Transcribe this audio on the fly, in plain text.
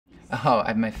Oh,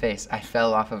 my face. I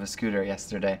fell off of a scooter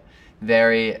yesterday.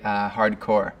 Very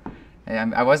hardcore.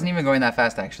 I wasn't even going that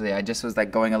fast, actually. I just was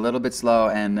like going a little bit slow,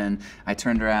 and then I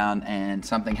turned around and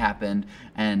something happened,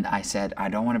 and I said, I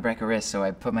don't want to break a wrist, so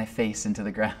I put my face into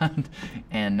the ground,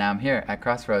 and now I'm here at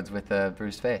Crossroads with a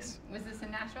bruised face. Was this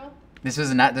in Nashville? This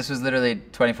was literally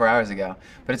 24 hours ago.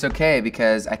 But it's okay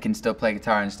because I can still play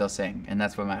guitar and still sing, and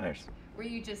that's what matters. Were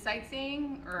you just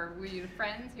sightseeing, or were you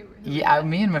friends? Yeah,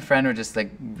 me and my friend were just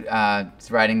like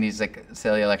riding these like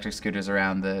silly electric scooters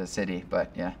around the city.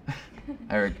 But yeah,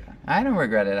 I don't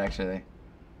regret it actually.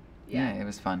 Yeah, it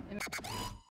was fun.